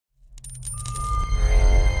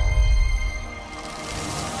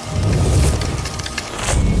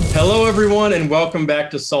Hello, everyone, and welcome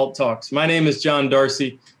back to SALT Talks. My name is John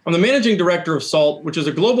Darcy. I'm the managing director of SALT, which is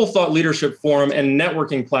a global thought leadership forum and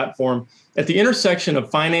networking platform at the intersection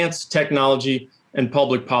of finance, technology, and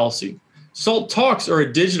public policy. SALT Talks are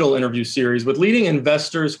a digital interview series with leading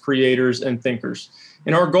investors, creators, and thinkers.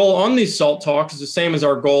 And our goal on these SALT Talks is the same as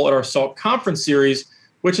our goal at our SALT Conference series,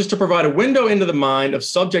 which is to provide a window into the mind of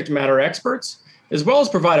subject matter experts, as well as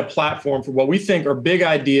provide a platform for what we think are big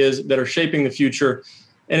ideas that are shaping the future.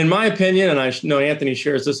 And in my opinion, and I know Anthony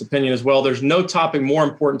shares this opinion as well, there's no topic more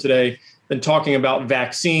important today than talking about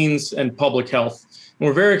vaccines and public health. And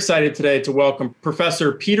we're very excited today to welcome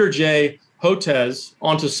Professor Peter J. Hotez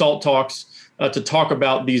onto SALT Talks to talk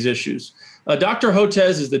about these issues. Dr.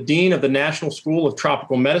 Hotez is the Dean of the National School of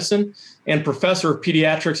Tropical Medicine and Professor of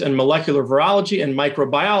Pediatrics and Molecular Virology and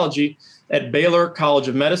Microbiology at Baylor College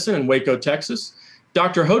of Medicine in Waco, Texas.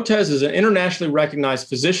 Dr. Hotez is an internationally recognized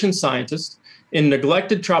physician scientist in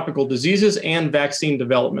neglected tropical diseases and vaccine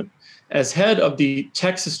development. As head of the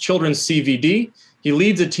Texas Children's CVD, he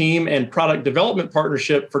leads a team and product development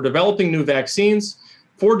partnership for developing new vaccines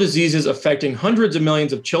for diseases affecting hundreds of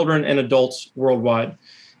millions of children and adults worldwide.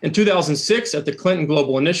 In 2006, at the Clinton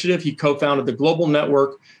Global Initiative, he co-founded the Global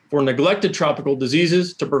Network for Neglected Tropical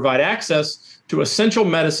Diseases to provide access to essential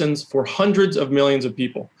medicines for hundreds of millions of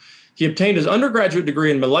people. He obtained his undergraduate degree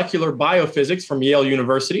in molecular biophysics from Yale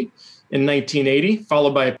University in 1980,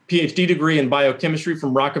 followed by a PhD degree in biochemistry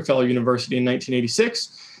from Rockefeller University in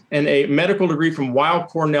 1986, and a medical degree from Weill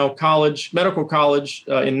Cornell Medical College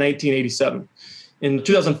in 1987. In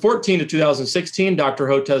 2014 to 2016, Dr.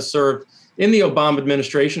 Hotez served in the Obama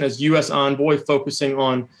administration as U.S. envoy, focusing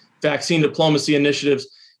on vaccine diplomacy initiatives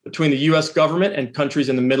between the U.S. government and countries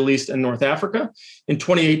in the Middle East and North Africa. In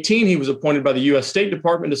 2018, he was appointed by the U.S. State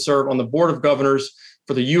Department to serve on the Board of Governors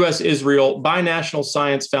for the U.S.-Israel Binational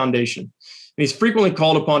Science Foundation. And he's frequently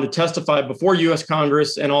called upon to testify before U.S.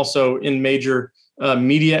 Congress and also in major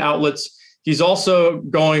media outlets. He's also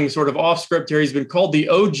going sort of off script here. He's been called the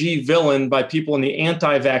OG villain by people in the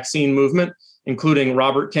anti-vaccine movement, including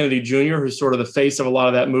Robert Kennedy Jr., who's sort of the face of a lot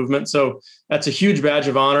of that movement. So that's a huge badge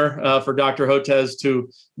of honor for Dr. Hotez to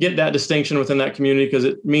get that distinction within that community, because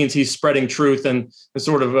it means he's spreading truth and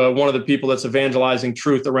sort of one of the people that's evangelizing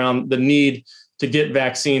truth around the need to get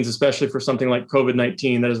vaccines, especially for something like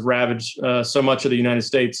COVID-19 that has ravaged so much of the United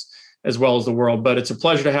States as well as the world. But it's a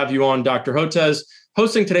pleasure to have you on, Dr. Hotez.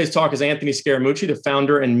 Hosting today's talk is Anthony Scaramucci, the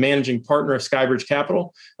founder and managing partner of Skybridge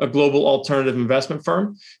Capital, a global alternative investment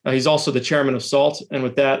firm. He's also the chairman of SALT. And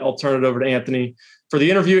with that, I'll turn it over to Anthony for the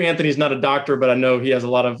interview. Anthony's not a doctor, but I know he has a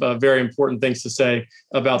lot of very important things to say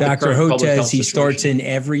about Dr. the current public health Hotez, he situation. starts in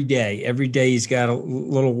every day. Every day he's got a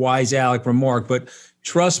little wise Alec remark. But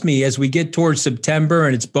trust me, as we get towards September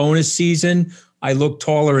and it's bonus season, I look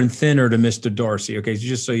taller and thinner to Mr. Darcy. Okay, so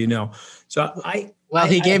just so you know. So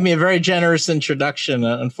he gave me a very generous introduction.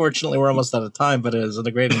 Unfortunately, we're almost out of time, but it was a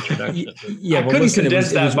great introduction. I couldn't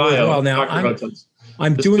condense that bio. Well, now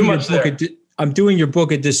I'm doing your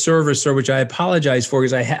book a disservice, sir, which I apologize for,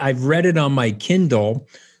 because I've read it on my Kindle.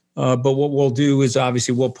 But what we'll do is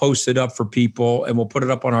obviously we'll post it up for people and we'll put it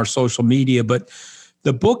up on our social media. But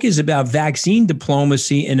the book is about vaccine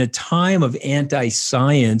diplomacy in a time of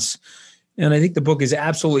anti-science. And I think the book is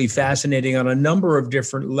absolutely fascinating on a number of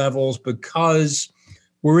different levels, because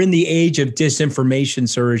we're in the age of disinformation,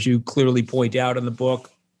 sir, as you clearly point out in the book.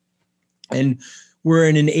 And we're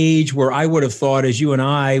in an age where I would have thought, as you and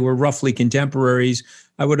I were roughly contemporaries,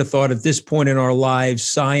 I would have thought at this point in our lives,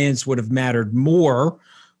 science would have mattered more.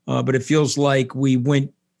 But it feels like we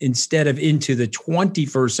went, instead of into the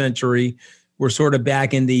 21st century, we're sort of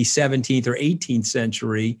back in the 17th or 18th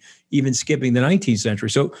century, even skipping the 19th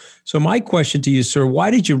century. So my question to you, sir,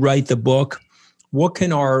 why did you write the book? What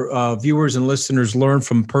can our viewers and listeners learn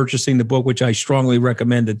from purchasing the book, which I strongly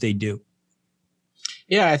recommend that they do?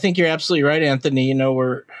 Yeah, I think you're absolutely right, Anthony. You know,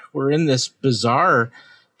 we're in this bizarre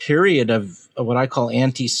period of what I call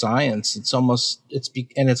anti-science. It's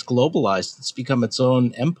globalized. It's become its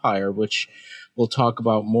own empire, which we'll talk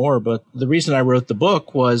about more. But the reason I wrote the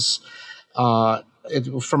book was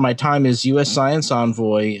from my time as U.S. science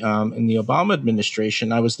envoy in the Obama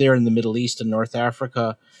administration. I was there in the Middle East and North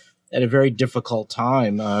Africa at a very difficult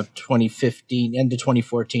time, 2015, end of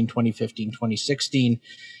 2014, 2015, 2016.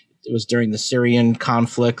 It was during the Syrian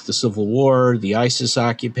conflict, the civil war, the ISIS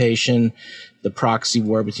occupation, the proxy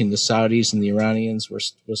war between the Saudis and the Iranians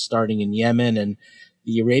was starting in Yemen, and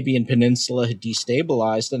the Arabian Peninsula had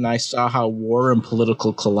destabilized. And I saw how war and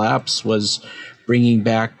political collapse was bringing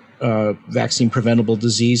back vaccine-preventable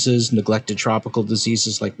diseases, neglected tropical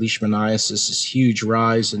diseases like leishmaniasis, this huge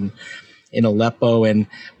rise in in Aleppo. And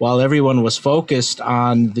while everyone was focused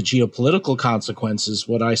on the geopolitical consequences,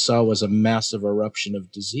 what I saw was a massive eruption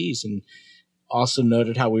of disease. And also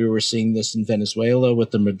noted how we were seeing this in Venezuela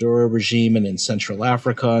with the Maduro regime, and in Central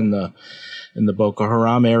Africa and the Boko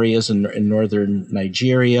Haram areas in northern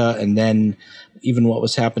Nigeria, and then even what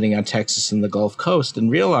was happening on Texas and the Gulf Coast, and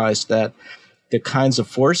realized that the kinds of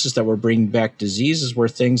forces that were bringing back diseases were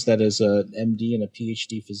things that, as a MD and a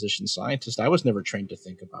PhD physician scientist, I was never trained to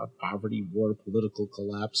think about: poverty, war, political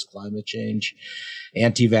collapse, climate change,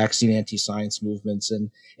 anti-vaccine, anti-science movements. And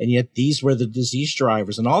yet these were the disease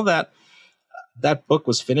drivers. And all that book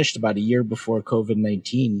was finished about a year before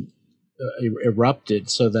COVID-19 erupted,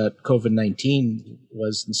 so that COVID-19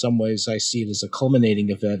 was, in some ways, I see it as a culminating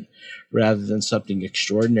event rather than something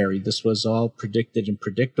extraordinary. This was all predicted and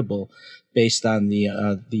predictable based on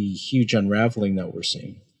the huge unraveling that we're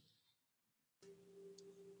seeing.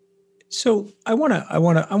 So I want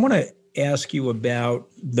to ask you about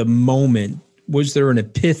the moment. Was there an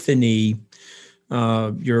epiphany?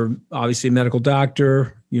 You're obviously a medical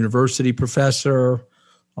doctor, university professor.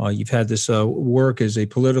 You've had this work as a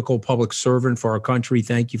political public servant for our country.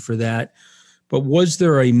 Thank you for that. But was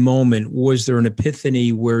there a moment, was there an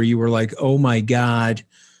epiphany where you were like, oh my God,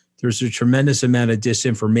 there's a tremendous amount of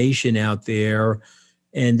disinformation out there,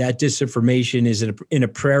 and that disinformation is in a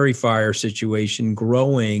prairie fire situation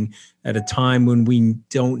growing at a time when we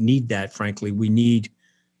don't need that, frankly. We need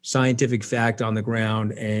scientific fact on the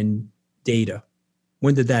ground and data.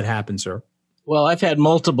 When did that happen, sir? Well, I've had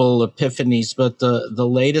multiple epiphanies, but the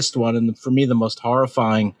latest one, and for me the most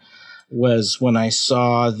horrifying, was when I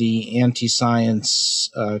saw the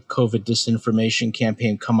anti-science COVID disinformation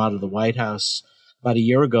campaign come out of the White House about a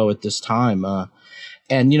year ago at this time.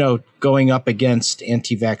 And, going up against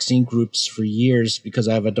anti-vaccine groups for years, because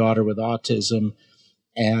I have a daughter with autism,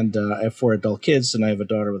 and I have 4 adult kids, and I have a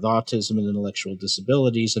daughter with autism and intellectual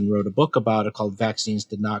disabilities, and wrote a book about it called Vaccines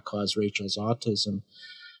Did Not Cause Rachel's Autism,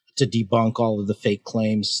 to debunk all of the fake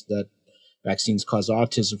claims that vaccines cause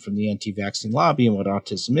autism from the anti-vaccine lobby and what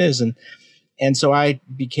autism is. And so I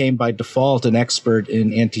became by default an expert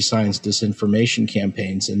in anti-science disinformation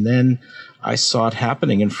campaigns. And then I saw it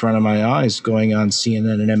happening in front of my eyes, going on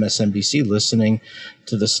CNN and MSNBC, listening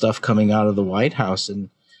to the stuff coming out of the White House. And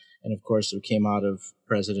of course, it came out of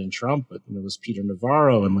President Trump, but it was Peter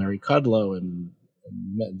Navarro and Larry Kudlow and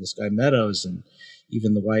this guy Meadows, and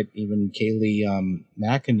even Kayleigh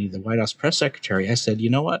McEnany, the White House press secretary. I said, you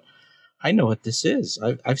know what? I know what this is.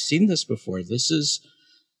 I've seen this before. This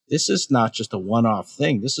is not just a one-off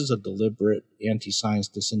thing. This is a deliberate anti-science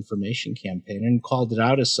disinformation campaign, and called it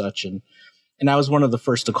out as such. And I was one of the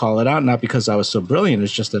first to call it out, not because I was so brilliant.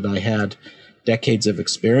 It's just that I had decades of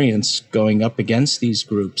experience going up against these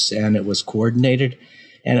groups, and it was coordinated,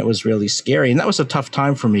 and it was really scary. And that was a tough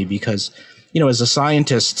time for me because, as a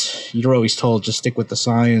scientist, you're always told, just stick with the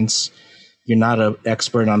science. You're not an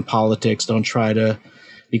expert on politics. Don't try to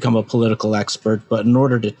become a political expert. But in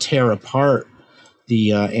order to tear apart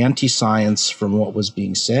the anti-science from what was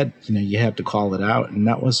being said, you had to call it out. And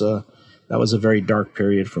that was a very dark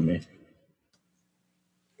period for me.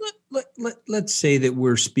 Let's say that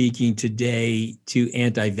we're speaking today to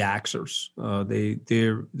anti-vaxxers.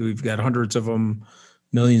 We've got hundreds of them,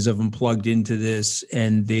 millions of them plugged into this,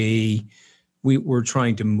 and we're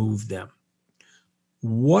trying to move them.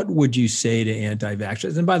 What would you say to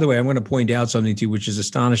anti-vaxxers? And by the way, I'm going to point out something to you, which is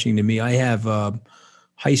astonishing to me. I have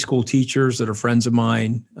high school teachers that are friends of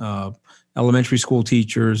mine, elementary school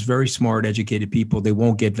teachers, very smart, educated people. They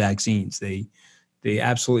won't get vaccines. They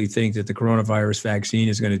absolutely think that the coronavirus vaccine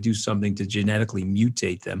is going to do something to genetically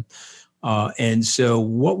mutate them. And so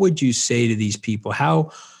what would you say to these people?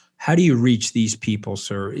 How do you reach these people,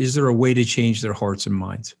 sir? Is there a way to change their hearts and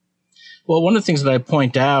minds? Well, one of the things that I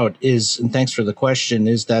point out is, and thanks for the question,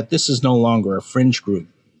 is that this is no longer a fringe group.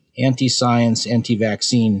 Anti-science,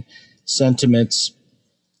 anti-vaccine sentiments,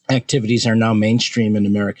 activities are now mainstream in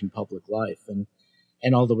American public life. And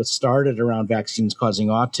although it started around vaccines causing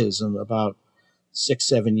autism about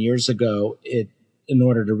 6-7 years ago, in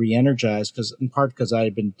order to re-energize, in part because I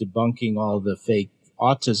had been debunking all the fake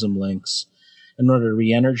autism links, in order to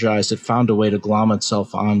re-energize, it found a way to glom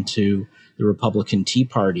itself onto the Republican Tea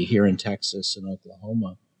Party here in Texas and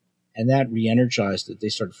Oklahoma. And that re-energized it. They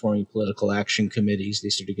started forming political action committees. They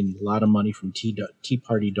started getting a lot of money from Tea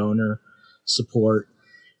Party donor support.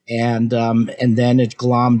 And then it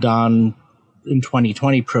glommed on in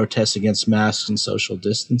 2020 protests against masks and social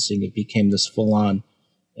distancing. It became this full-on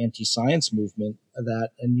anti-science movement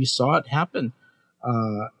and you saw it happen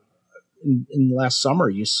in last summer.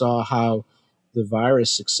 You saw how the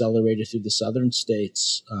virus accelerated through the southern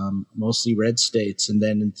states, mostly red states, and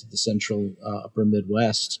then into the central upper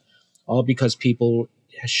Midwest, all because people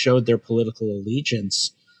showed their political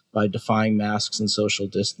allegiance by defying masks and social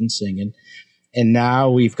distancing. And now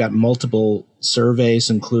we've got multiple surveys,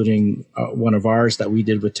 including one of ours that we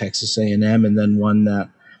did with Texas A&M, and then one that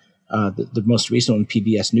the most recent one,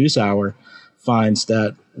 PBS NewsHour, finds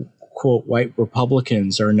that, quote, white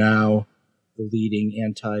Republicans are now the leading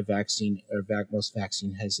anti-vaccine or most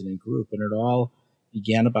vaccine hesitant group. And it all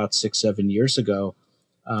began about 6-7 years ago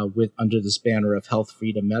with under this banner of health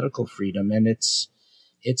freedom, medical freedom. And it's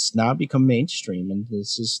now become mainstream. And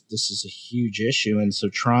this is a huge issue. And so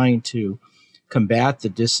trying to combat the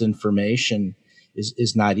disinformation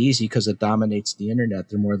is not easy because it dominates the internet.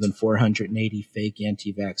 There are more than 480 fake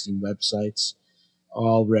anti-vaccine websites,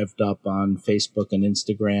 all revved up on Facebook and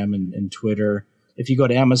Instagram and Twitter. If you go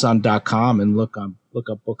to Amazon.com and look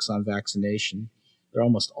up books on vaccination, they're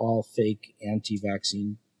almost all fake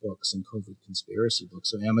anti-vaccine books and COVID conspiracy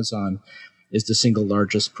books. So Amazon is the single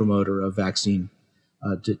largest promoter of vaccine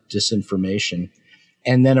disinformation.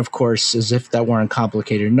 And then, of course, as if that weren't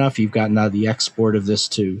complicated enough, you've got now the export of this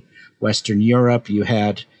to Western Europe. You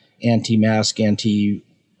had anti-mask,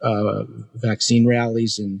 anti-vaccine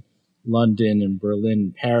rallies in London and Berlin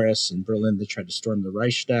and Paris. In Berlin, they tried to storm the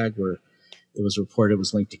Reichstag, where it was reported it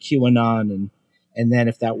was linked to QAnon. And then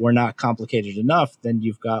if that were not complicated enough, then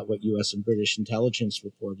you've got what U.S. and British intelligence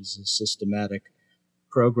report is a systematic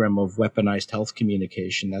program of weaponized health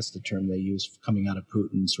communication. That's the term they use coming out of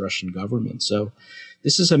Putin's Russian government. So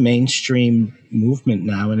this is a mainstream movement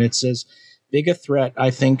now, and it's as big a threat, I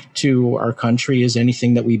think, to our country as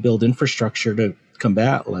anything that we build infrastructure to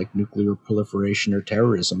combat, like nuclear proliferation or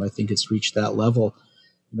terrorism. I think it's reached that level.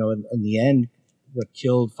 You know, in the end, what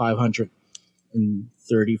killed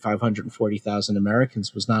 540,000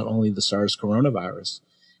 Americans was not only the SARS coronavirus,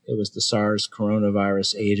 it was the SARS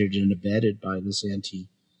coronavirus aided and abetted by this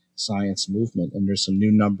anti-science movement. And there's some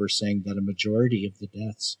new numbers saying that a majority of the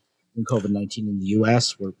deaths in COVID-19 in the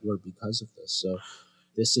U.S. were because of this. So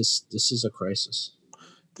this is a crisis.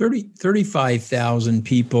 35,000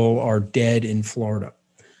 people are dead in Florida.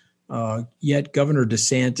 Yet Governor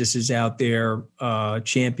DeSantis is out there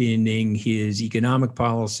championing his economic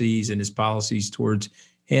policies and his policies towards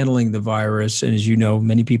handling the virus. And as you know,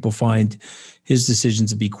 many people find his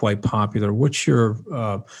decisions to be quite popular. What's your,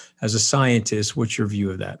 as a scientist, what's your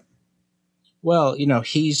view of that? Well, you know,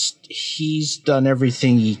 he's done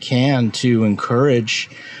everything he can to encourage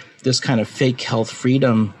this kind of fake health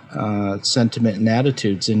freedom sentiment and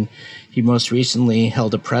attitudes. And he most recently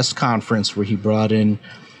held a press conference where he brought in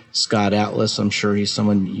Scott Atlas. I'm sure he's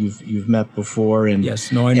someone you've met before. And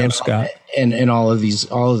yes, no, I know Scott. And all of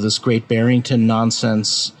this Great Barrington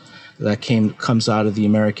nonsense that comes out of the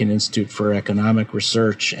American Institute for Economic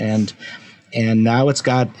Research, and now it's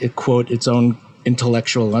got, quote, its own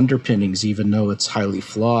intellectual underpinnings, even though it's highly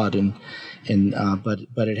flawed,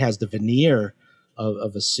 but it has the veneer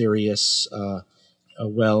of a serious,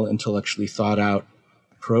 well intellectually thought out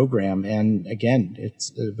program. And again,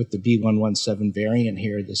 it's with the B117 variant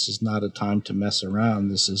here, this is not a time to mess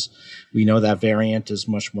around. We know that variant is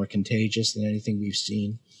much more contagious than anything we've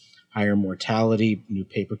seen. Higher mortality. New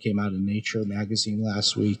paper came out in Nature magazine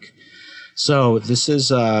last week. So this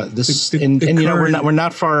is you know, we're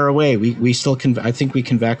not far away. We still can. I think we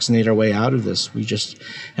can vaccinate our way out of this. We just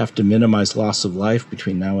have to minimize loss of life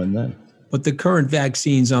between now and then. But the current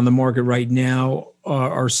vaccines on the market right now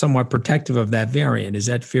are somewhat protective of that variant. Is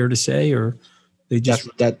that fair to say, or they just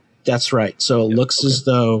that's right. So it looks as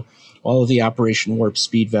though all of the Operation Warp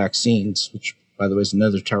Speed vaccines, which by the way is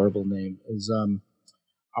another terrible name,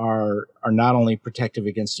 are not only protective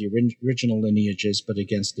against the original lineages, but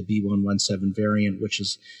against the B117 variant, which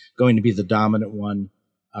is going to be the dominant one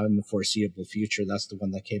in the foreseeable future. That's the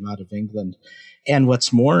one that came out of England. And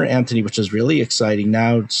what's more, Anthony, which is really exciting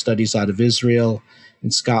now, studies out of Israel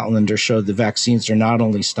and Scotland showed the vaccines are not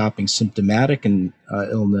only stopping symptomatic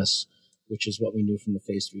illness, which is what we knew from the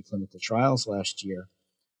phase 3 clinical trials last year,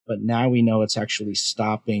 but now we know it's actually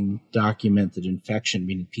stopping documented infection,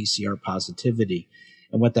 meaning PCR positivity.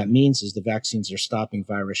 And what that means is the vaccines are stopping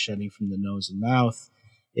virus shedding from the nose and mouth.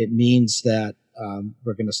 It means that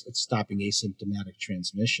it's stopping asymptomatic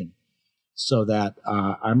transmission. So that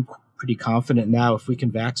I'm pretty confident now if we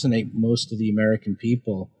can vaccinate most of the American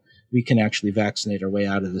people, we can actually vaccinate our way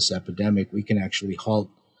out of this epidemic. We can actually halt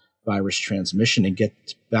virus transmission and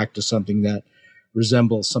get back to something that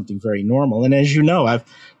resembles something very normal. And as you know,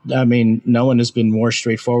 no one has been more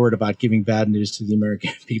straightforward about giving bad news to the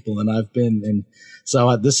American people than I've been. And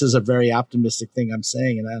so this is a very optimistic thing I'm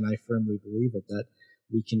saying, and I firmly believe it, that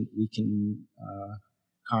we can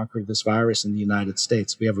conquer this virus in the United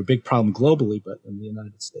States. We have a big problem globally, but in the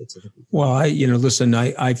United States, I think. Well, listen,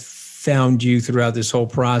 I found you throughout this whole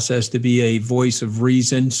process to be a voice of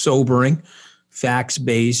reason, sobering,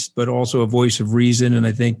 facts-based, but also a voice of reason. And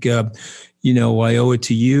I think, I owe it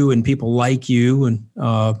to you and people like you and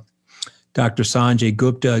Dr. Sanjay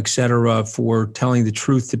Gupta, et cetera, for telling the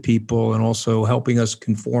truth to people and also helping us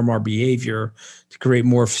conform our behavior to create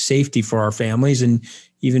more safety for our families and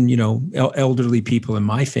even, elderly people in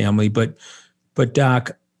my family. But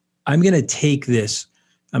Doc, I'm going to take this,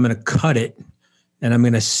 I'm going to cut it, and I'm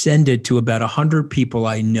going to send it to about 100 people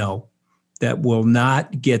I know that will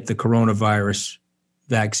not get the coronavirus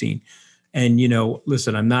vaccine. And,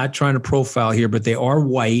 listen, I'm not trying to profile here, but they are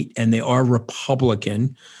white and they are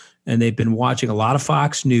Republican, and they've been watching a lot of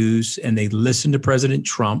Fox News and they listen to President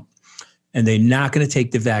Trump, and they're not going to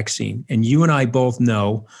take the vaccine. And you and I both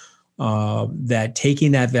know that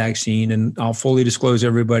taking that vaccine, and I'll fully disclose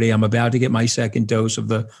everybody, I'm about to get my second dose of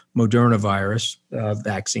the Moderna virus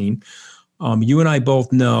vaccine. You and I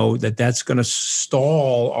both know that that's going to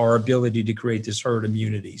stall our ability to create this herd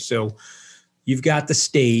immunity. So you've got the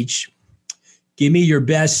stage. Give me your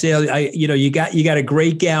best sale. You got a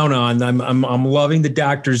great gown on. I'm loving the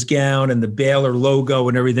doctor's gown and the Baylor logo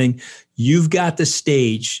and everything. You've got the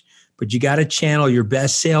stage, but you got to channel your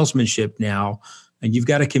best salesmanship now. And you've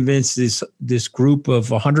got to convince this group of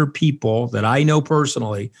 100 people that I know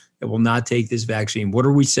personally that will not take this vaccine. What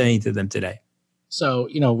are we saying to them today? So,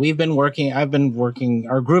 our group's been working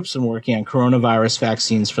on coronavirus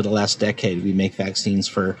vaccines for the last decade. We make vaccines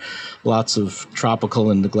for lots of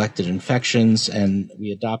tropical and neglected infections, and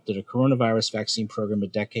we adopted a coronavirus vaccine program a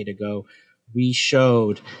decade ago. We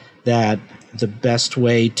showed that the best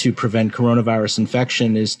way to prevent coronavirus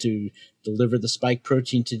infection is to deliver the spike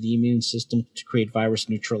protein to the immune system to create virus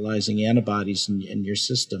neutralizing antibodies in your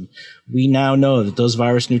system. We now know that those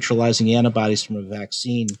virus neutralizing antibodies from a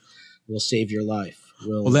vaccine will save your life.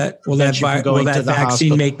 Will that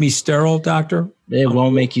vaccine make me sterile, doctor? It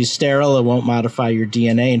won't make you sterile. It won't modify your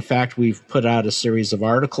DNA. In fact, we've put out a series of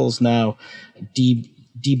articles now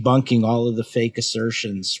debunking all of the fake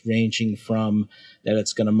assertions, ranging from that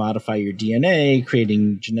it's going to modify your DNA,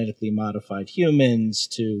 creating genetically modified humans,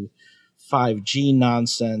 to 5G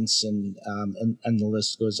nonsense, and the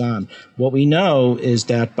list goes on. What we know is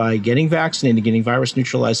that by getting vaccinated, getting virus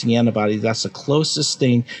neutralizing antibodies, that's the closest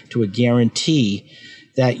thing to a guarantee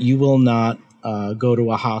that you will not go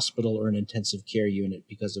to a hospital or an intensive care unit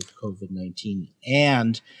because of COVID-19.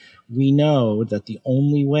 And we know that the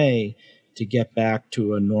only way to get back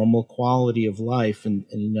to a normal quality of life in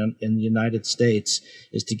the United States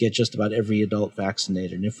is to get just about every adult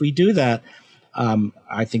vaccinated. And if we do that,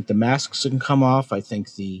 I think the masks can come off. I think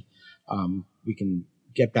we can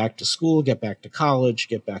get back to school, get back to college,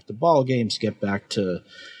 get back to ball games, get back to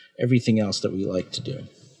everything else that we like to do.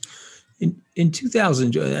 In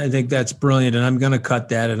 2000, I think that's brilliant, and I'm going to cut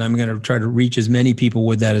that, and I'm going to try to reach as many people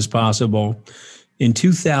with that as possible. In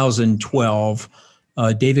 2012,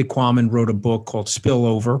 David Quammen wrote a book called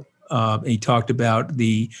Spillover. He talked about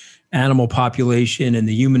the animal population and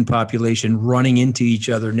the human population running into each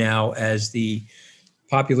other now as the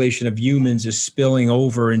population of humans is spilling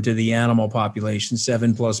over into the animal population,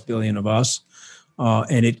 7+ billion of us,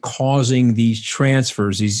 and it causing these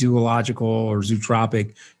transfers, these zoological or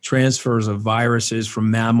zootropic transfers of viruses from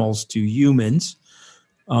mammals to humans.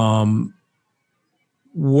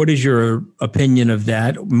 What is your opinion of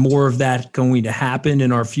that? More of that going to happen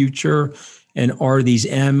in our future? And are these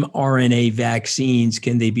mRNA vaccines,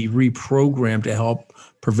 can they be reprogrammed to help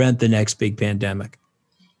prevent the next big pandemic?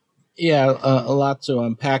 Yeah, a lot to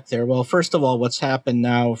unpack there. Well, first of all, what's happened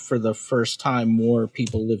now, for the first time, more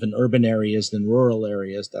people live in urban areas than rural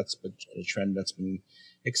areas. That's been a trend that's been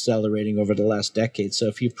accelerating over the last decade. So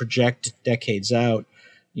if you project decades out,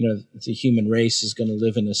 the human race is going to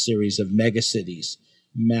live in a series of megacities,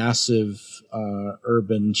 massive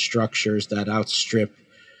urban structures that outstrip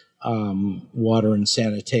water and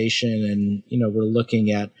sanitation. And, we're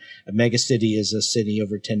looking at a megacity is a city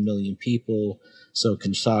over 10 million people. So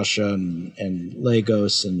Kinshasa and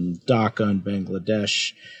Lagos and Dhaka in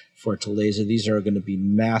Bangladesh, Fortaleza, these are going to be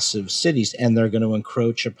massive cities, and they're going to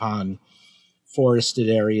encroach upon forested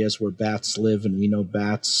areas where bats live. And we know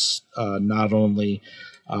bats not only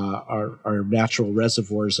are natural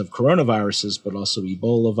reservoirs of coronaviruses, but also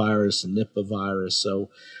Ebola virus and Nipah virus. So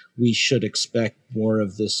we should expect more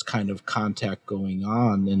of this kind of contact going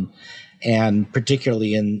on, and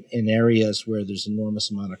particularly in areas where there's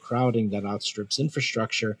enormous amount of crowding that outstrips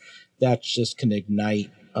infrastructure, that just can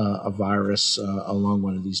ignite a virus along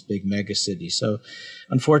one of these big mega cities. So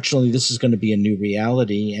unfortunately, this is going to be a new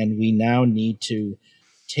reality, and we now need to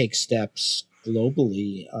take steps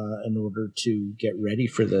globally in order to get ready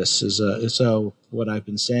for this. So what I've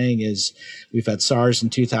been saying is we've had SARS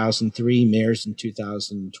in 2003, MERS in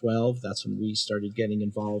 2012. That's when we started getting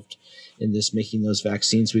involved in this, making those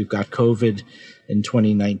vaccines. We've got COVID in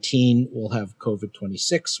 2019. We'll have COVID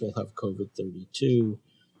 26. We'll have COVID 32.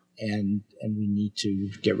 And we need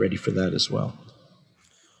to get ready for that as well.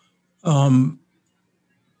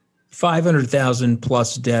 500,000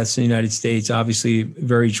 plus deaths in the United States, obviously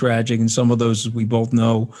very tragic. And some of those, as we both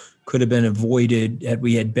know, could have been avoided had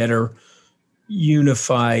we had better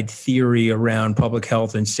unified theory around public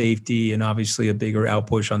health and safety, and obviously a bigger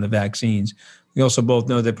outpush on the vaccines. We also both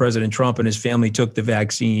know that President Trump and his family took the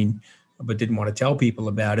vaccine, but didn't want to tell people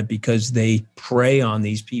about it because they prey on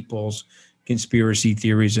these people's conspiracy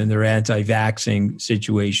theories and their anti-vaxxing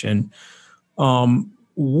situation.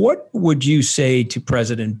 What would you say to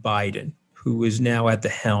President Biden, who is now at the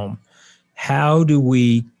helm? How do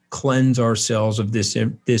we cleanse ourselves of this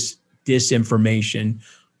disinformation?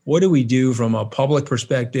 What do we do from a public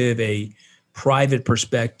perspective, a private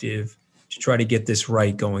perspective, to try to get this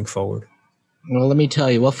right going forward? Well, let me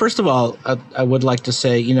tell you. Well, first of all, I would like to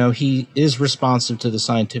say, he is responsive to the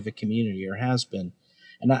scientific community, or has been.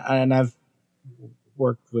 And I've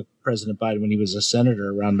worked with President Biden when he was a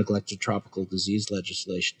senator around neglected tropical disease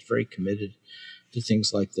legislation, very committed to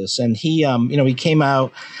things like this. And he, he came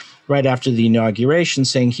out right after the inauguration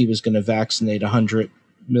saying he was going to vaccinate 100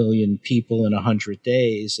 million people in 100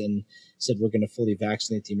 days, and said we're going to fully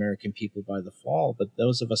vaccinate the American people by the fall. But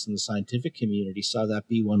those of us in the scientific community saw that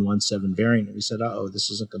B.1.1.7 variant, and we said, this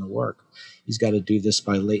isn't going to work. He's got to do this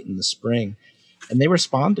by late in the spring. And they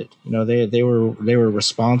responded. They were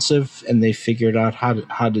responsive, and they figured out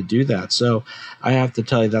how to do that. So I have to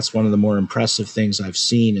tell you, that's one of the more impressive things I've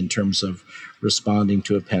seen in terms of responding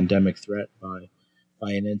to a pandemic threat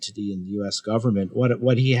by an entity in the U.S. government.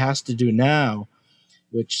 What he has to do now,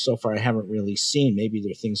 which so far I haven't really seen, maybe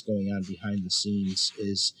there are things going on behind the scenes,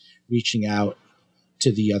 is reaching out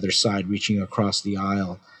to the other side, reaching across the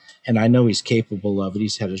aisle. And I know he's capable of it.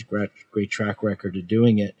 He's had a great track record of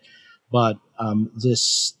doing it. But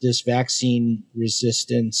this vaccine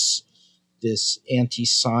resistance, this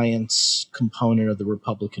anti-science component of the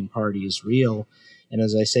Republican Party is real. And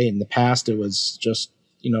as I say, in the past, it was just,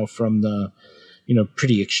 from the,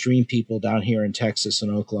 pretty extreme people down here in Texas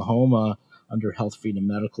and Oklahoma under health freedom,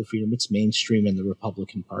 medical freedom. It's mainstream in the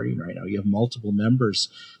Republican Party right now. You have multiple members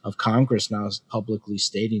of Congress now publicly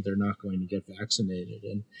stating they're not going to get vaccinated.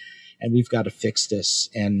 And we've got to fix this,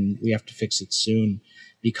 and we have to fix it soon,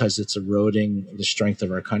 because it's eroding the strength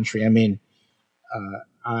of our country. I mean,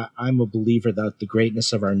 I'm a believer that the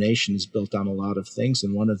greatness of our nation is built on a lot of things,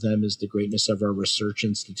 and one of them is the greatness of our research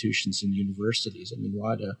institutions and universities. I mean,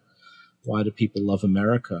 why do people love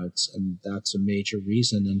America? And that's a major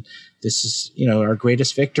reason. And this is, our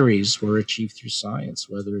greatest victories were achieved through science,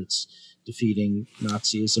 whether it's defeating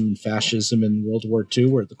Nazism and fascism in World War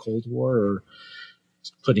II or the Cold War, or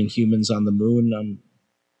putting humans on the moon.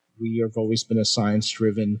 We have always been a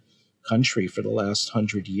science-driven country for the last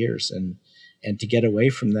 100 years, and to get away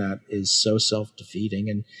from that is so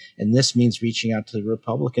self-defeating. And this means reaching out to the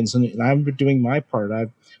Republicans, and I'm doing my part.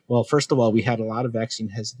 Well, first of all, we had a lot of vaccine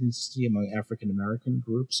hesitancy among African-American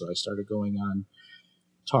groups, so I started going on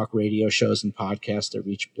talk radio shows and podcasts that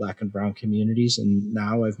reach Black and brown communities, and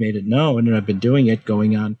now I've made it known, and I've been doing it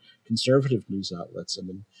going on conservative news outlets. I've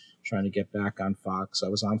been trying to get back on Fox. I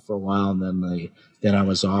was on for a while, and then I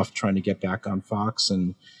was off trying to get back on Fox.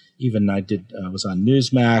 And even I was on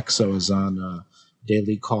Newsmax. I was on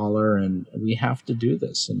Daily Caller, and we have to do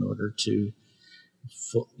this in order to,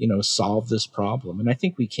 solve this problem. And I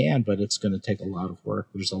think we can, but it's going to take a lot of work.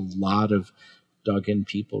 There's a lot of dug-in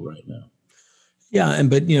people right now. Yeah,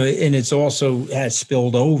 but and it's also has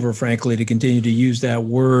spilled over, frankly, to continue to use that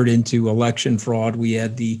word into election fraud. We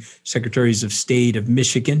had the Secretaries of State of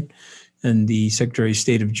Michigan and the Secretary of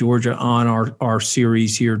State of Georgia on our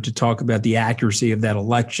series here to talk about the accuracy of that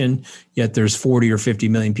election. Yet there's 40 or 50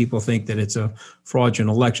 million people think that it's a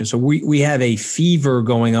fraudulent election. So we have a fever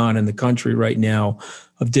going on in the country right now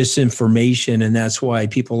of disinformation, and that's why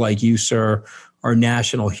people like you, sir, are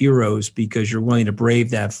national heroes, because you're willing to brave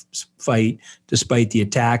that fight despite the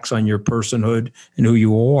attacks on your personhood and who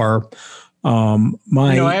you are.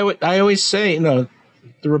 I always say, the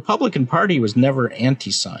Republican Party was never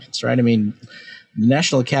anti-science, right? I mean, the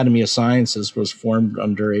National Academy of Sciences was formed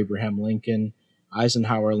under Abraham Lincoln.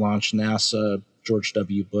 Eisenhower launched NASA. George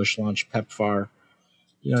W. Bush launched PEPFAR.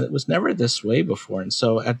 it was never this way before. And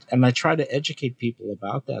so, and I try to educate people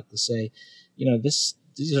about that, to say,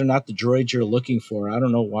 these are not the droids you're looking for. I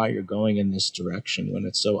don't know why you're going in this direction when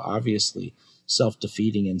it's so obviously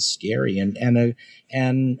self-defeating and scary, and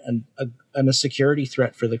a security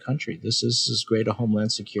threat for the country. This is as great a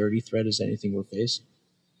homeland security threat as anything we're facing.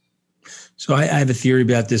 So I have a theory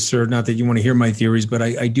about this, sir. Not that you want to hear my theories, but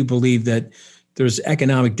I do believe that there's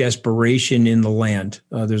economic desperation in the land.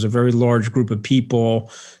 There's a very large group of people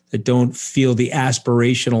that don't feel the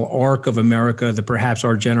aspirational arc of America that perhaps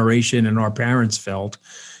our generation and our parents felt,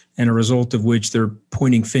 and a result of which they're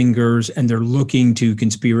pointing fingers and they're looking to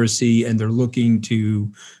conspiracy and they're looking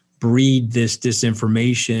to breed this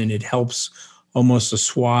disinformation. It helps almost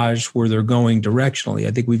assuage where they're going directionally.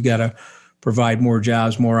 I think we've got to provide more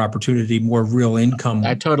jobs, more opportunity, more real income.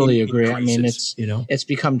 I totally agree. I mean, it's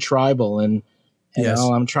become tribal, and yes.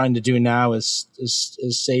 All I'm trying to do now is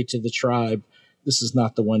say to the tribe, this is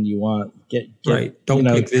not the one you want. Get right. Don't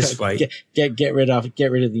pick this fight. Get rid of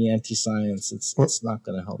the anti-science. It's not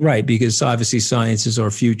going to help. Right, because obviously science is our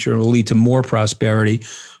future. It will lead to more prosperity.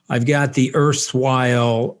 I've got the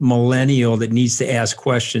erstwhile millennial that needs to ask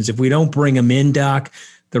questions. If we don't bring him in, Doc,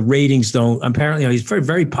 the ratings don't. Apparently, he's very,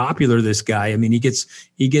 very popular, this guy. I mean, he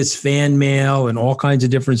gets fan mail and all kinds of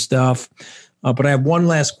different stuff. But I have one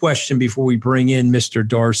last question before we bring in Mr.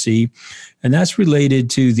 Darcy, and that's related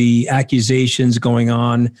to the accusations going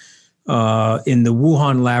on in the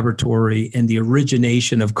Wuhan laboratory and the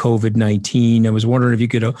origination of COVID-19. I was wondering if you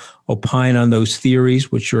could opine on those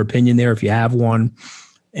theories. What's your opinion there, if you have one?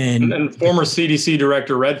 And former CDC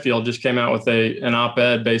Director Redfield just came out with an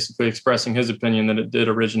op-ed basically expressing his opinion that it did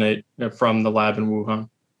originate from the lab in Wuhan.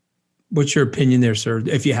 What's your opinion there, sir,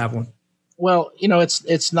 if you have one? Well,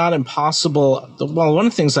 it's not impossible. Well, one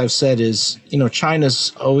of the things I've said is,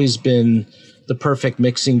 China's always been the perfect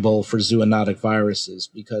mixing bowl for zoonotic viruses,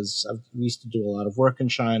 because we used to do a lot of work in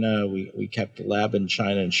China. We kept a lab in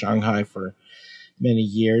China and Shanghai for many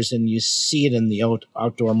years, and you see it in the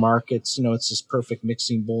outdoor markets. It's this perfect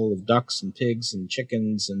mixing bowl of ducks and pigs and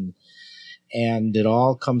chickens, and it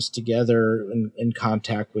all comes together in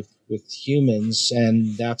contact with humans,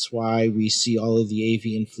 and that's why we see all of the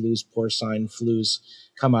avian flus, porcine flus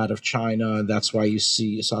come out of China. That's why you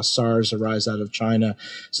saw SARS arise out of China.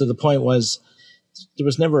 So the point was, there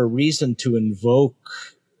was never a reason to invoke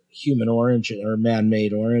human origin or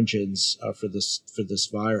man-made origins for this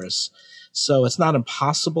virus. So it's not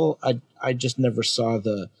impossible. I just never saw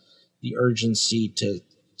the urgency to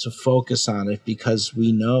focus on it, because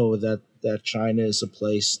we know that China is a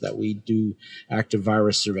place that we do active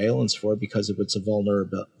virus surveillance for because of its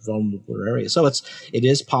vulnerable area. So it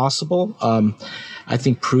is possible. I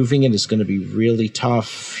think proving it is going to be really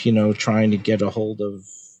tough. Trying to get a hold of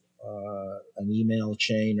an email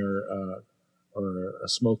chain or a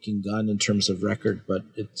smoking gun in terms of record. But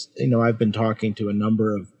it's I've been talking to a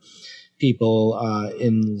number of people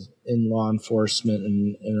in law enforcement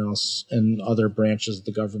and other branches of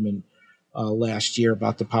the government last year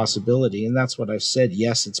about the possibility, and that's what I've said.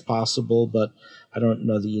 Yes, it's possible, but I don't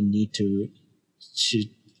know that you need to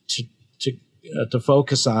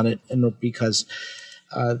focus on it, and because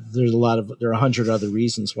there are 100 other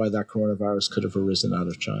reasons why that coronavirus could have arisen out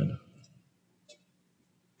of China.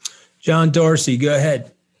 John Darcy, go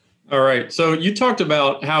ahead. All right. So you talked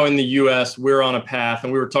about how in the U.S. we're on a path,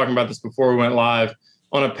 and we were talking about this before we went live,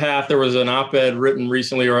 on a path. There was an op-ed written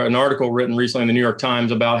recently, or an article written recently in the New York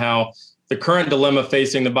Times, about how the current dilemma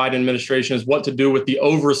facing the Biden administration is what to do with the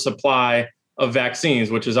oversupply of vaccines,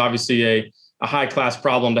 which is obviously a high-class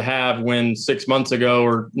problem to have when 6 months ago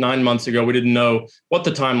or 9 months ago, we didn't know what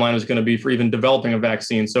the timeline was going to be for even developing a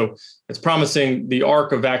vaccine. So it's promising. The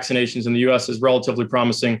arc of vaccinations in the U.S. is relatively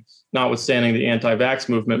promising, notwithstanding the anti-vax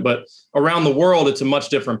movement. But around the world, it's a much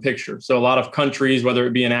different picture. So a lot of countries, whether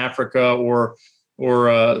it be in Africa or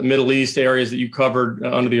Middle East areas that you covered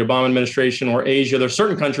under the Obama administration, or Asia, there's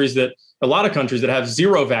a lot of countries that have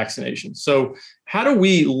zero vaccinations. So how do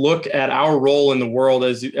we look at our role in the world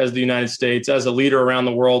as the United States, as a leader around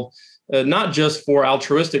the world, not just for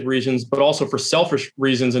altruistic reasons, but also for selfish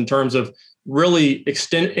reasons, in terms of really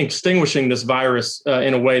extinguishing this virus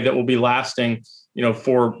in a way that will be lasting,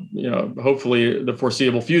 for hopefully the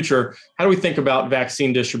foreseeable future? How do we think about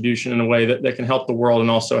vaccine distribution in a way that can help the world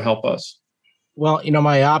and also help us? Well,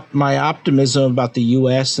 my optimism about the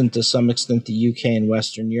U.S. and to some extent the U.K. and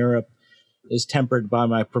Western Europe is tempered by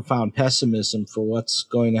my profound pessimism for what's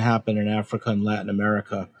going to happen in Africa and Latin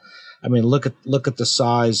America. I mean, look at the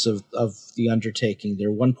size of the undertaking. There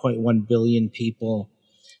are 1.1 billion people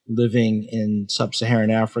living in sub-Saharan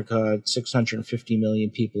Africa, 650 million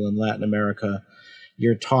people in Latin America.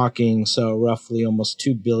 you're talking, so roughly almost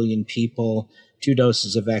 2 billion people, 2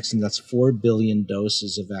 doses of vaccine, that's 4 billion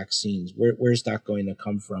doses of vaccines. Where's that going to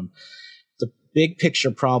come from? The big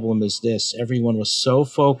picture problem is this: everyone was so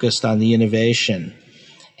focused on the innovation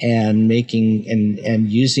and making and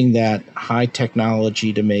using that high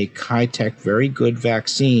technology to make high tech, very good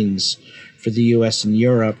vaccines for the US and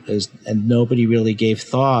Europe, and nobody really gave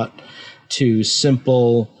thought to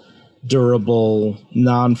simple, durable,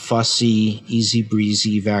 non-fussy, easy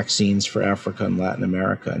breezy vaccines for Africa and Latin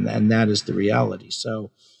America. And that is the reality. So,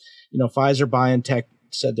 Pfizer BioNTech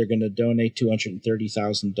said they're going to donate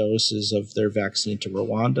 230,000 doses of their vaccine to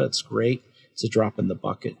Rwanda. It's great. It's a drop in the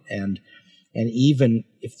bucket. And even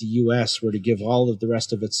if the U.S. were to give all of the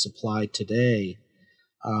rest of its supply today,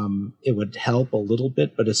 it would help a little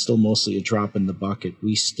bit, but it's still mostly a drop in the bucket.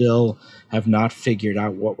 We still have not figured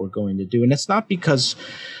out what we're going to do. And it's not because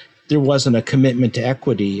there wasn't a commitment to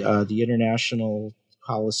equity. The international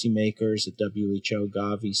policymakers at WHO,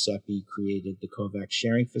 Gavi, CEPI created the COVAX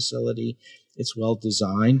sharing facility. It's well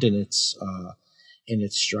designed in its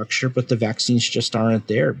structure, but the vaccines just aren't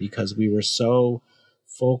there because we were so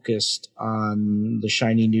focused on the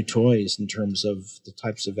shiny new toys in terms of the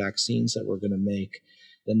types of vaccines that we're going to make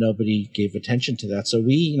that nobody gave attention to that. So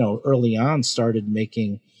we, early on started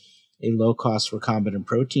making a low-cost recombinant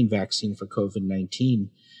protein vaccine for COVID-19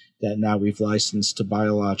 that now we've licensed to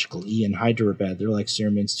Biological E and Hyderabad. They're like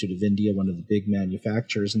Serum Institute of India, one of the big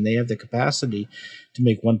manufacturers, and they have the capacity to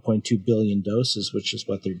make 1.2 billion doses, which is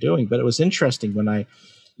what they're doing. But it was interesting when I,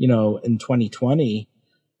 in 2020,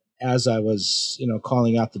 as I was,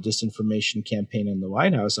 calling out the disinformation campaign in the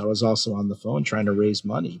White House, I was also on the phone trying to raise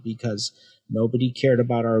money because nobody cared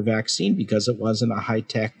about our vaccine because it wasn't a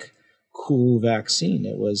high-tech, cool vaccine.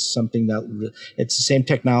 It was something it's the same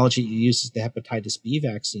technology you use as the hepatitis B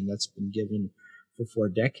vaccine that's been given for 4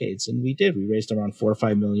 decades. And we raised around $4 or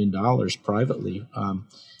 $5 million privately,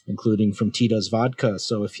 including from Tito's Vodka.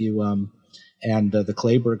 So if you, and the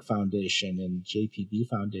Kleberg Foundation and JPB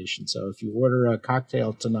Foundation. So if you order a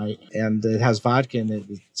cocktail tonight and it has vodka in it,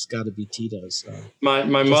 it's got to be Tito's. So my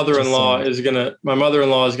mother-in-law is gonna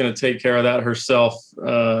take care of that herself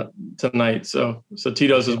tonight. So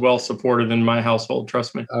Tito's is well supported in my household.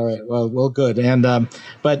 Trust me. All right. Well, good. And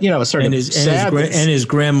but sort of sad. And his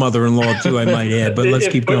grandmother-in-law too, I might add. But let's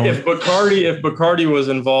keep going. If Bacardi was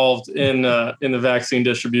involved in the vaccine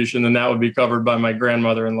distribution, then that would be covered by my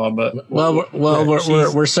grandmother-in-law. But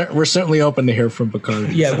we're certainly open to hear from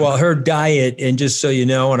Bacardi. Yeah, well, her diet, and just so you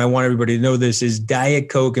know, and I want everybody to know this, is Diet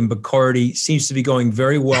Coke and Bacardi seems to be going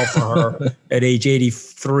very well for her at age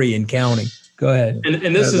 83 and counting. Go ahead.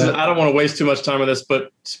 And this is, I don't want to waste too much time on this,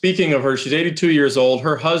 but speaking of her, she's 82 years old.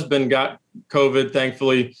 Her husband got COVID,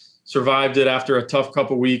 thankfully survived it after a tough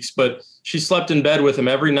couple weeks, but she slept in bed with him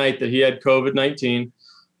every night that he had COVID-19,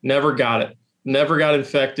 never got it. Never got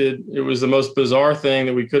infected. It was the most bizarre thing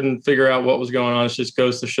that we couldn't figure out what was going on. It just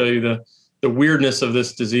goes to show you the weirdness of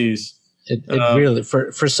this disease. It really,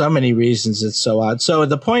 for so many reasons, it's so odd. So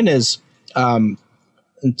the point is, and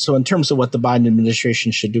so in terms of what the Biden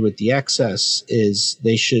administration should do with the excess is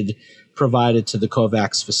they should provide it to the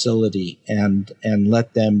COVAX facility and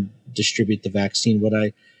let them distribute the vaccine. What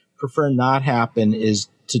I prefer not happen is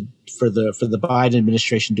for the Biden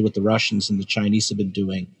administration to do what the Russians and the Chinese have been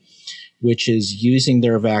doing, which is using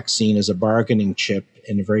their vaccine as a bargaining chip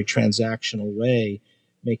in a very transactional way,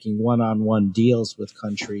 making one-on-one deals with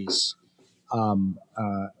countries in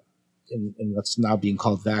what's now being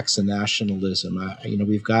called vaccinationalism.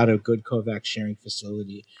 We've got a good COVAX sharing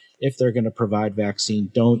facility. If they're going to provide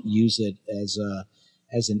vaccine, don't use it as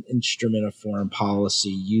an instrument of foreign policy.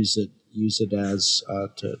 Use it as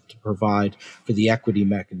to provide for the equity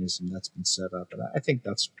mechanism that's been set up. And I think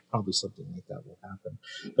that's probably something like that will happen.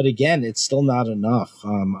 But again, it's still not enough.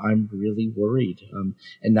 I'm really worried. And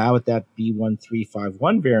now with that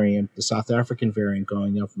B1351 variant, the South African variant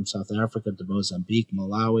going up from South Africa to Mozambique,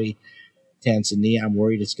 Malawi, Tanzania, I'm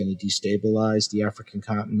worried it's going to destabilize the African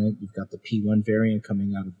continent. You've got the P1 variant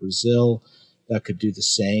coming out of Brazil that could do the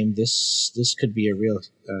same. This could be a real,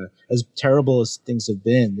 as terrible as things have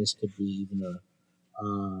been, this could be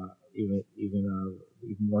even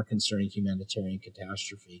more concerning humanitarian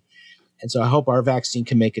catastrophe. And so I hope our vaccine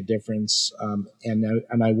can make a difference.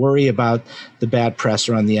 And I worry about the bad press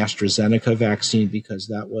around the AstraZeneca vaccine because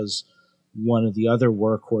that was one of the other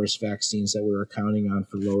workhorse vaccines that we were counting on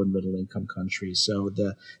for low and middle income countries. So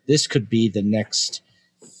this could be the next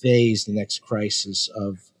phase, the next crisis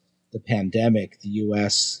of the pandemic. The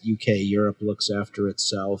US, UK, Europe looks after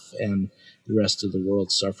itself and the rest of the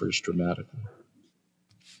world suffers dramatically.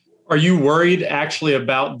 Are you worried actually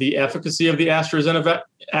about the efficacy of the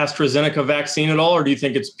AstraZeneca vaccine at all, or do you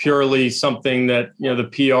think it's purely something that the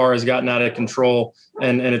PR has gotten out of control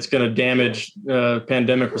and it's going to damage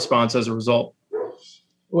pandemic response as a result?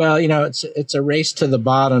 Well, it's a race to the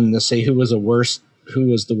bottom to say who was the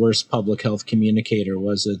worst public health communicator.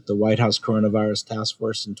 Was it the White House Coronavirus Task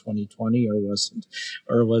Force in 2020, or was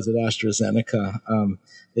it AstraZeneca?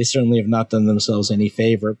 They certainly have not done themselves any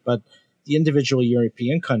favor, but the individual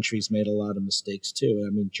European countries made a lot of mistakes too.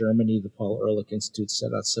 I mean, Germany, the Paul Ehrlich Institute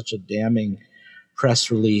set out such a damning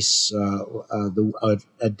press release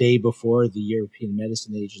a day before the European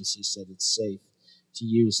Medicine Agency said it's safe to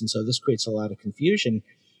use. And so this creates a lot of confusion.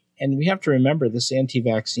 And we have to remember this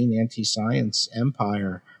anti-vaccine, anti-science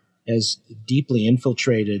empire has deeply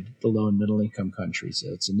infiltrated the low and middle income countries.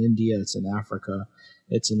 It's in India, it's in Africa,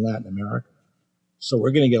 it's in Latin America. So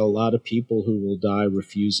we're going to get a lot of people who will die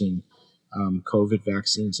refusing COVID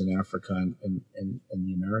vaccines in Africa and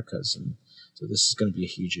the Americas. And so this is going to be a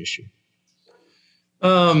huge issue.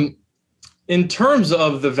 In terms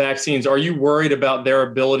of the vaccines, are you worried about their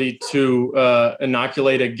ability to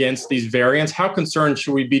inoculate against these variants? How concerned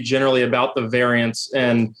should we be generally about the variants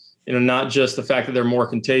and, not just the fact that they're more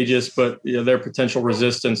contagious, but their potential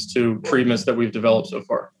resistance to treatments that we've developed so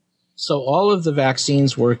far? So all of the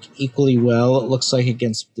vaccines work equally well, it looks like,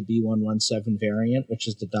 against the B.1.1.7 variant, which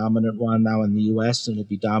is the dominant one now in the U.S., and will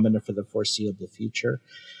be dominant for the foreseeable future.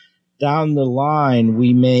 Down the line,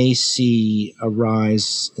 we may see a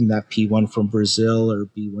rise in that P1 from Brazil or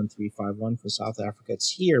B.1.351 for South Africa. It's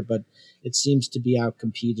here, but it seems to be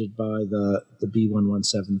outcompeted by the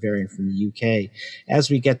B.1.1.7 variant from the U.K. As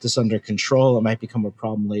we get this under control, it might become a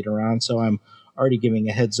problem later on. So I'm already giving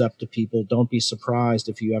a heads up to people. Don't be surprised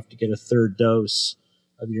if you have to get a third dose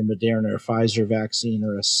of your Moderna or Pfizer vaccine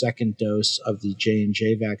or a second dose of the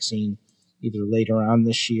J&J vaccine either later on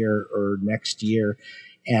this year or next year.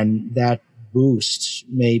 And that boost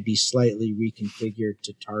may be slightly reconfigured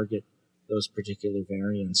to target those particular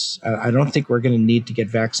variants. I don't think we're going to need to get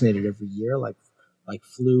vaccinated every year like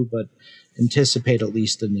flu, but anticipate at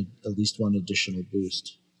least one additional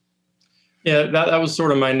boost. Yeah, that was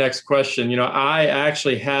sort of my next question. I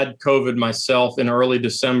actually had COVID myself in early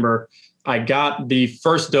December. I got the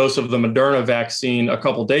first dose of the Moderna vaccine a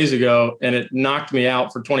couple days ago, and it knocked me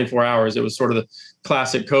out for 24 hours. It was sort of the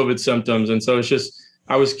classic COVID symptoms. And so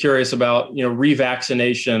I was curious about,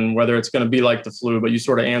 revaccination, whether it's going to be like the flu, but you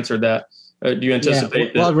sort of answered that. Do you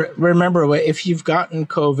anticipate that? Well, remember, if you've gotten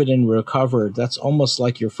COVID and recovered, that's almost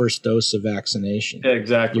like your first dose of vaccination. Yeah,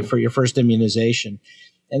 exactly. For your first immunization.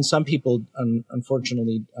 And some people,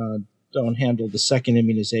 unfortunately, don't handle the second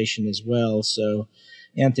immunization as well. So,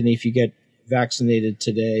 Anthony, if you get vaccinated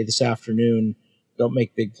this afternoon, don't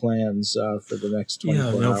make big plans for the next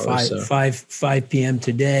 24 hours. 5 p.m.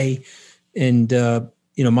 today. And,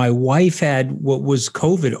 my wife had what was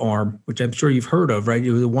COVID arm, which I'm sure you've heard of, right?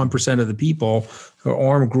 It was 1% of the people. Her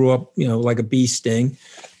arm grew up, like a bee sting.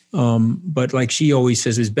 But like she always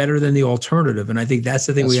says, it's better than the alternative. And I think that's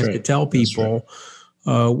the thing we have to tell people.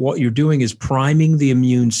 What you're doing is priming the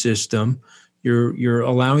immune system. You're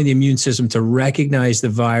allowing the immune system to recognize the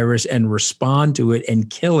virus and respond to it and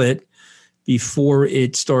kill it before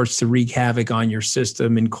it starts to wreak havoc on your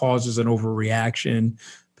system and causes an overreaction,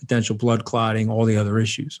 potential blood clotting, all the other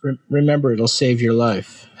issues. Remember, it'll save your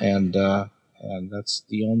life, and that's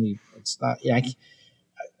the only. It's not. Yeah,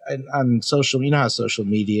 on social, how social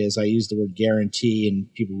media is. I use the word guarantee,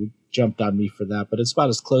 and people jumped on me for that, but it's about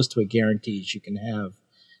as close to a guarantee as you can have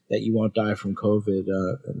that you won't die from COVID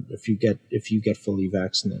if you get fully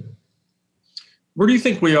vaccinated. Where do you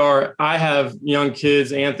think we are? I have young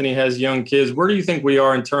kids. Anthony has young kids. Where do you think we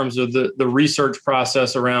are in terms of the research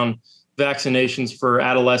process around vaccinations for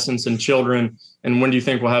adolescents and children? And when do you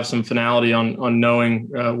think we'll have some finality on knowing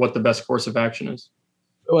what the best course of action is?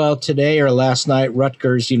 Well, today or last night,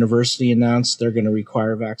 Rutgers University announced they're going to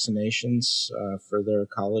require vaccinations for their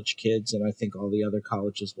college kids, and I think all the other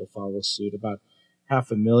colleges will follow suit. About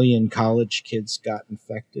 500,000 college kids got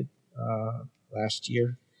infected last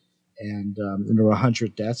year, and there were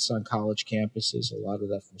 100 deaths on college campuses, a lot of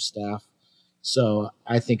that from staff. So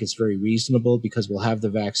I think it's very reasonable because we'll have the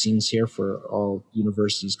vaccines here for all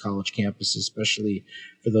universities, college campuses, especially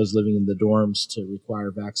for those living in the dorms to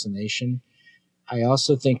require vaccination. I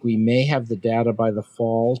also think we may have the data by the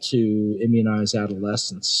fall to immunize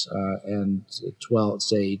adolescents and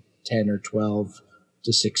 10 or 12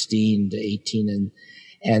 to 16 to 18.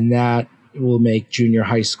 And that will make junior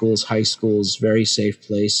high schools very safe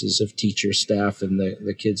places if teachers, staff, and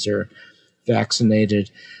the kids are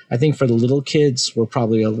vaccinated. I think for the little kids, we're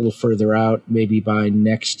probably a little further out, maybe by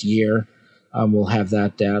next year. we'll have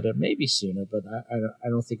that data, maybe sooner, but I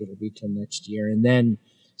don't think it'll be till next year. And then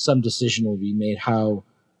some decision will be made how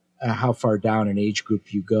far down an age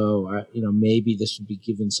group you go. Maybe this would be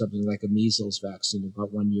given something like a measles vaccine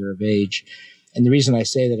about 1 year of age. And the reason I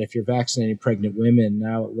say that, if you're vaccinating pregnant women,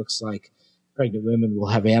 now it looks like pregnant women will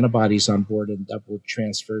have antibodies on board, and that will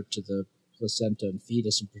transfer to the placenta and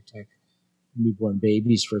fetus and protect newborn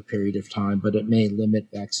babies for a period of time, but it may limit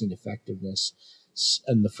vaccine effectiveness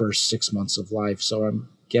in the first 6 months of life. So I'm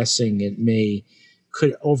guessing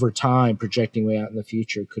could over time, projecting way out in the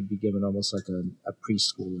future, could be given almost like a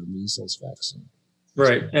preschool or measles vaccine.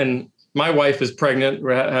 Right. And my wife is pregnant.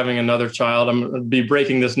 We're having another child. I'm going to be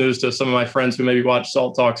breaking this news to some of my friends who maybe watch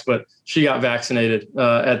Salt Talks, but she got vaccinated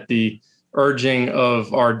at the urging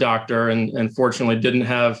of our doctor, and fortunately didn't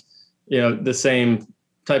have, the same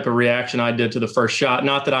type of reaction I did to the first shot.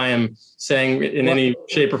 Not that I am saying in any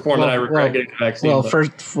shape or form that I regret getting the vaccine.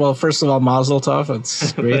 First of all, Mazel Tov.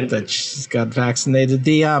 It's great that she's got vaccinated.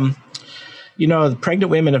 The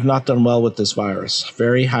pregnant women have not done well with this virus.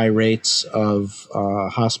 Very high rates of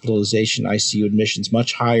hospitalization, ICU admissions,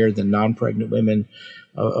 much higher than non-pregnant women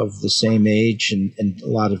of the same age, and a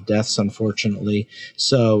lot of deaths, unfortunately.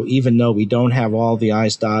 So even though we don't have all the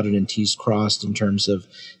I's dotted and T's crossed in terms of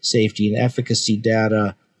safety and efficacy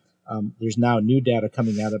data, there's now new data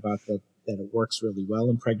coming out about that it works really well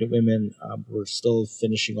in pregnant women. We're still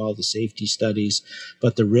finishing all the safety studies,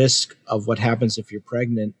 but the risk of what happens if you're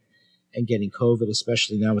pregnant and getting COVID,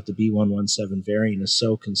 especially now with the B.1.1.7 variant, is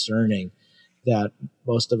so concerning that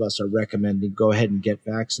most of us are recommending go ahead and get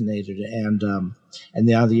vaccinated. And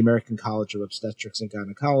now the American College of Obstetrics and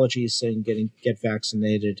Gynecology is saying get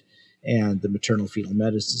vaccinated, and the Maternal Fetal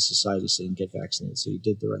Medicine Society is saying get vaccinated. So you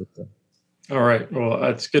did the right thing. All right. Well,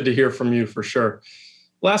 it's good to hear from you for sure.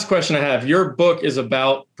 Last question I have. Your book is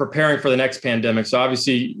about preparing for the next pandemic. So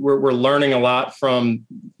obviously we're learning a lot from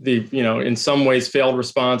the, in some ways failed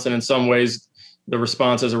response, and in some ways the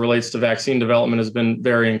response as it relates to vaccine development has been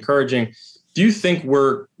very encouraging. Do you think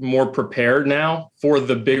we're more prepared now for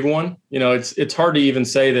the big one? It's hard to even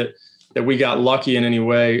say that we got lucky in any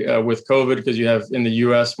way with COVID, because you have in the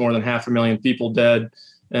U.S. more than 500,000 people dead,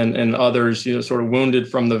 and others, sort of wounded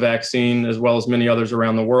from the vaccine, as well as many others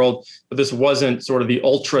around the world. But this wasn't sort of the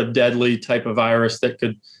ultra deadly type of virus that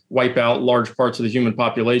could wipe out large parts of the human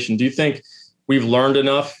population. Do you think we've learned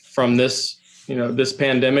enough from this, this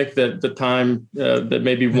pandemic, that the time that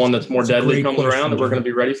maybe one that's more deadly comes around, that we're going to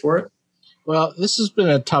be ready for it? Well, this has been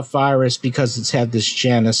a tough virus because it's had this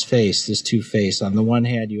Janus face, this two-face. On the one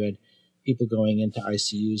hand, you had people going into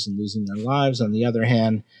ICUs and losing their lives. On the other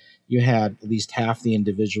hand, you had at least half the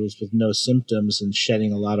individuals with no symptoms and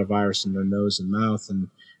shedding a lot of virus in their nose and mouth, and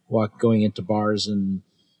going into bars and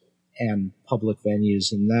public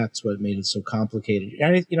venues, and that's what made it so complicated.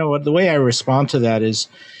 And the way I respond to that is,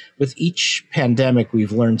 with each pandemic,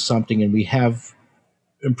 we've learned something, and we have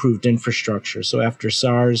improved infrastructure. So after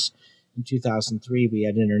SARS in 2003, we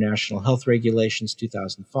had international health regulations.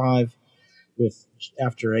 2005,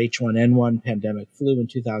 after H1N1 pandemic flu in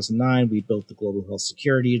 2009, we built the global health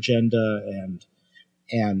security agenda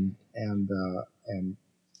and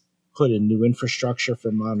put in new infrastructure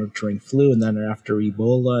for monitoring flu. And then after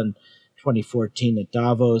Ebola in 2014 at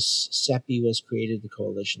Davos, CEPI was created, the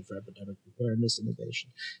Coalition for Epidemic Preparedness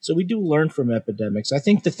Innovation. So we do learn from epidemics. I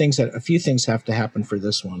think a few things have to happen for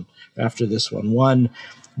this one, after this one. One,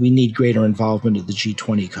 we need greater involvement of the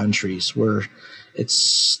G20 countries, where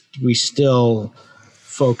we still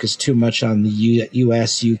focus too much on the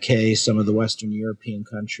U.S., UK, some of the Western European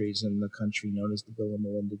countries, and the country known as the Bill and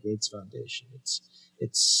Melinda Gates Foundation.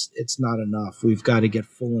 It's not enough. We've got to get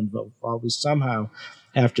full involved. We somehow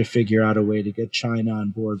have to figure out a way to get China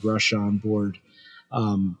on board, Russia on board,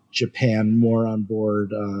 Japan more on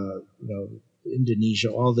board, Indonesia,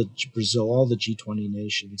 Brazil, all the G20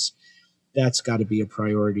 nations. That's got to be a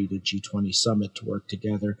priority to G20 summit to work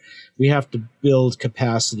together. We have to build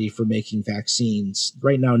capacity for making vaccines.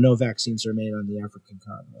 Right now, no vaccines are made on the African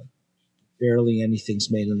continent. Barely anything's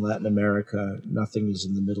made in Latin America. Nothing is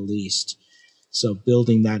in the Middle East. So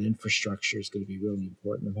building that infrastructure is going to be really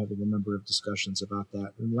important. I'm having a number of discussions about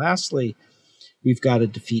that. And lastly, we've got to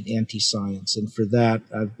defeat anti-science. And for that,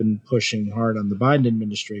 I've been pushing hard on the Biden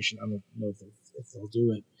administration. I don't know if they'll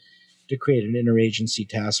do it, to create an interagency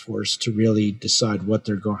task force to really decide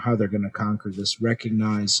how they're going to conquer this,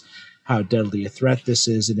 recognize how deadly a threat this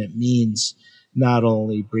is. And it means not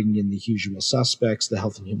only bringing in the usual suspects, the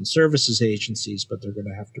Health and Human Services agencies, but they're going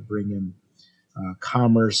to have to bring in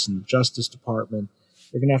Commerce and Justice Department.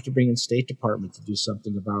 They're going to have to bring in State Department to do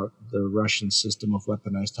something about the Russian system of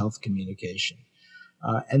weaponized health communication.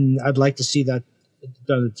 And I'd like to see that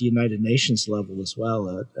done at the United Nations level as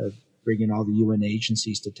well, bringing all the UN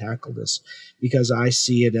agencies to tackle this, because I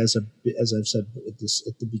see it as I've said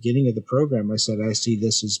at the beginning of the program, I said I see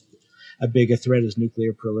this as a bigger threat as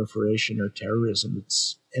nuclear proliferation or terrorism.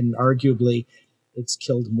 And arguably it's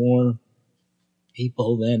killed more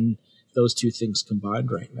people than those two things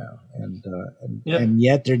combined right now. And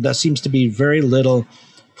yet there seems to be very little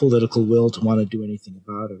political will to want to do anything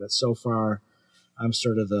about it. So far, I'm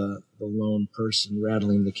sort of the lone person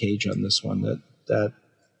rattling the cage on this one. And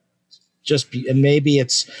maybe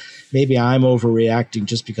I'm overreacting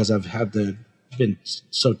just because I've been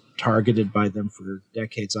so targeted by them for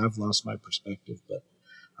decades. I've lost my perspective, but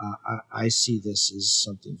I see this as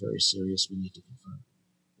something very serious we need to confront.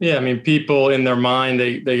 Yeah, I mean, people in their mind,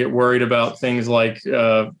 they get worried about things like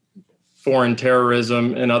foreign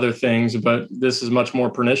terrorism and other things, but this is much more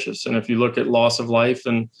pernicious. And if you look at loss of life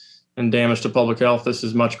and damage to public health, this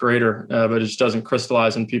is much greater, but it just doesn't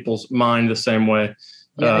crystallize in people's mind the same way.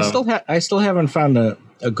 Yeah, I still haven't found a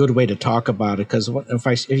good way to talk about it, because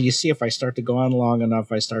if I start to go on long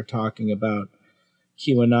enough, I start talking about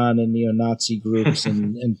QAnon and neo-Nazi groups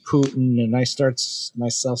and Putin, and I start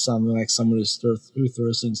myself sounding like someone who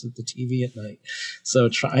throws things at the TV at night. So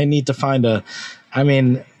I need to find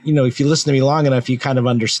if you listen to me long enough, you kind of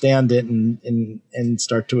understand it and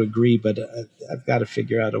start to agree, but I've got to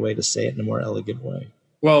figure out a way to say it in a more elegant way.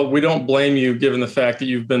 Well, we don't blame you, given the fact that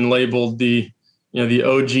you've been labeled the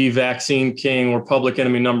OG vaccine king or public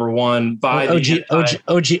enemy number one by OG villain.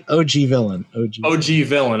 OG villain.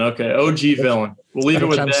 Okay. OG villain. We'll leave it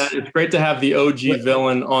with that. It's great to have the OG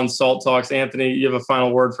villain on Salt Talks. Anthony, you have a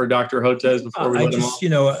final word for Dr. Hotez before we let him off?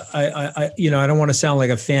 I don't want to sound like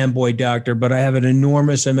a fanboy doctor, but I have an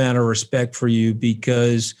enormous amount of respect for you,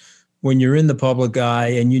 because when you're in the public eye,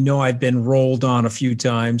 and I've been rolled on a few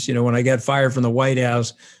times, when I got fired from the White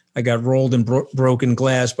House, I got rolled in broken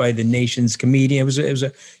glass by the nation's comedian.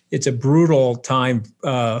 It's a brutal time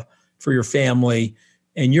for your family,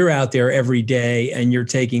 and you're out there every day and you're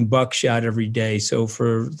taking buckshot every day. So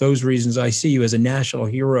for those reasons, I see you as a national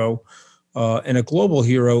hero and a global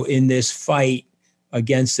hero in this fight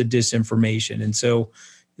against the disinformation. And so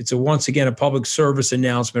it's once again a public service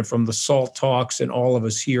announcement from the SALT Talks and all of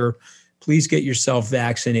us here. Please get yourself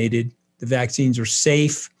vaccinated. The vaccines are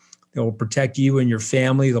safe. They will protect you and your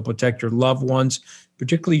family. They'll protect your loved ones,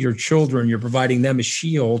 particularly your children. You're providing them a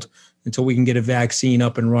shield until we can get a vaccine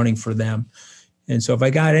up and running for them. And so if I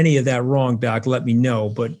got any of that wrong, Doc, let me know.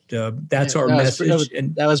 But that's our message.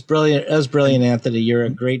 That was brilliant. That was brilliant, Anthony. You're a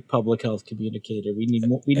great public health communicator. We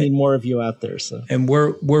need more of you out there. So, and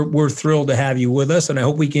we're thrilled to have you with us, and I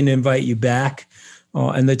hope we can invite you back.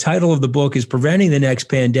 And the title of the book is Preventing the Next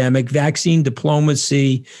Pandemic: Vaccine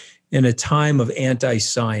Diplomacy in a Time of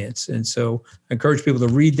Anti-Science. And so I encourage people to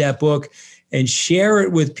read that book and share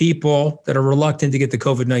it with people that are reluctant to get the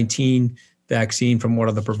COVID-19 vaccine from one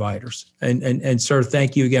of the providers. And sir,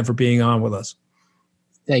 thank you again for being on with us.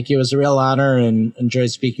 Thank you. It was a real honor, and enjoyed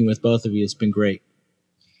speaking with both of you. It's been great.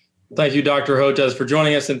 Thank you, Dr. Hotez, for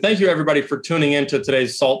joining us. And thank you, everybody, for tuning in to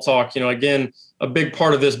today's SALT Talk. Again, a big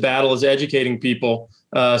part of this battle is educating people.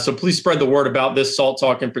 So please spread the word about this SALT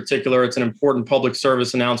Talk in particular. It's an important public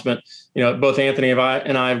service announcement. Both Anthony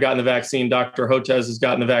and I have gotten the vaccine. Dr. Hotez has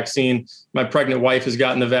gotten the vaccine. My pregnant wife has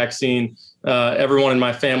gotten the vaccine. Everyone in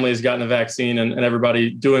my family has gotten the vaccine, and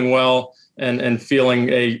everybody doing well and feeling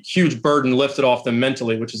a huge burden lifted off them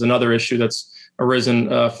mentally, which is another issue that's arisen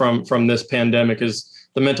from this pandemic, is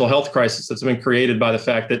the mental health crisis that's been created by the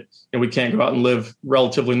fact that we can't go out and live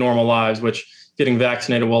relatively normal lives, which getting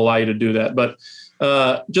vaccinated will allow you to do that. But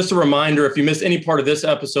just a reminder, if you missed any part of this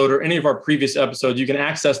episode or any of our previous episodes, you can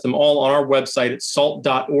access them all on our website at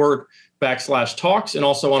salt.org/talks, and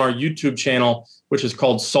also on our YouTube channel, which is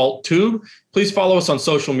called SaltTube. Please follow us on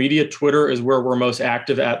social media. Twitter is where we're most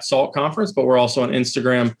active at SALT Conference, but we're also on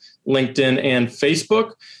Instagram, LinkedIn, and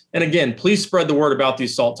Facebook. And again, please spread the word about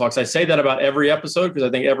these SALT Talks. I say that about every episode because I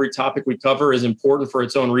think every topic we cover is important for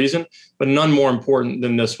its own reason, but none more important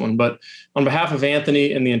than this one. But on behalf of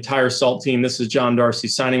Anthony and the entire SALT team, this is John Darcy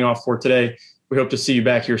signing off for today. We hope to see you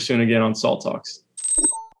back here soon again on SALT Talks.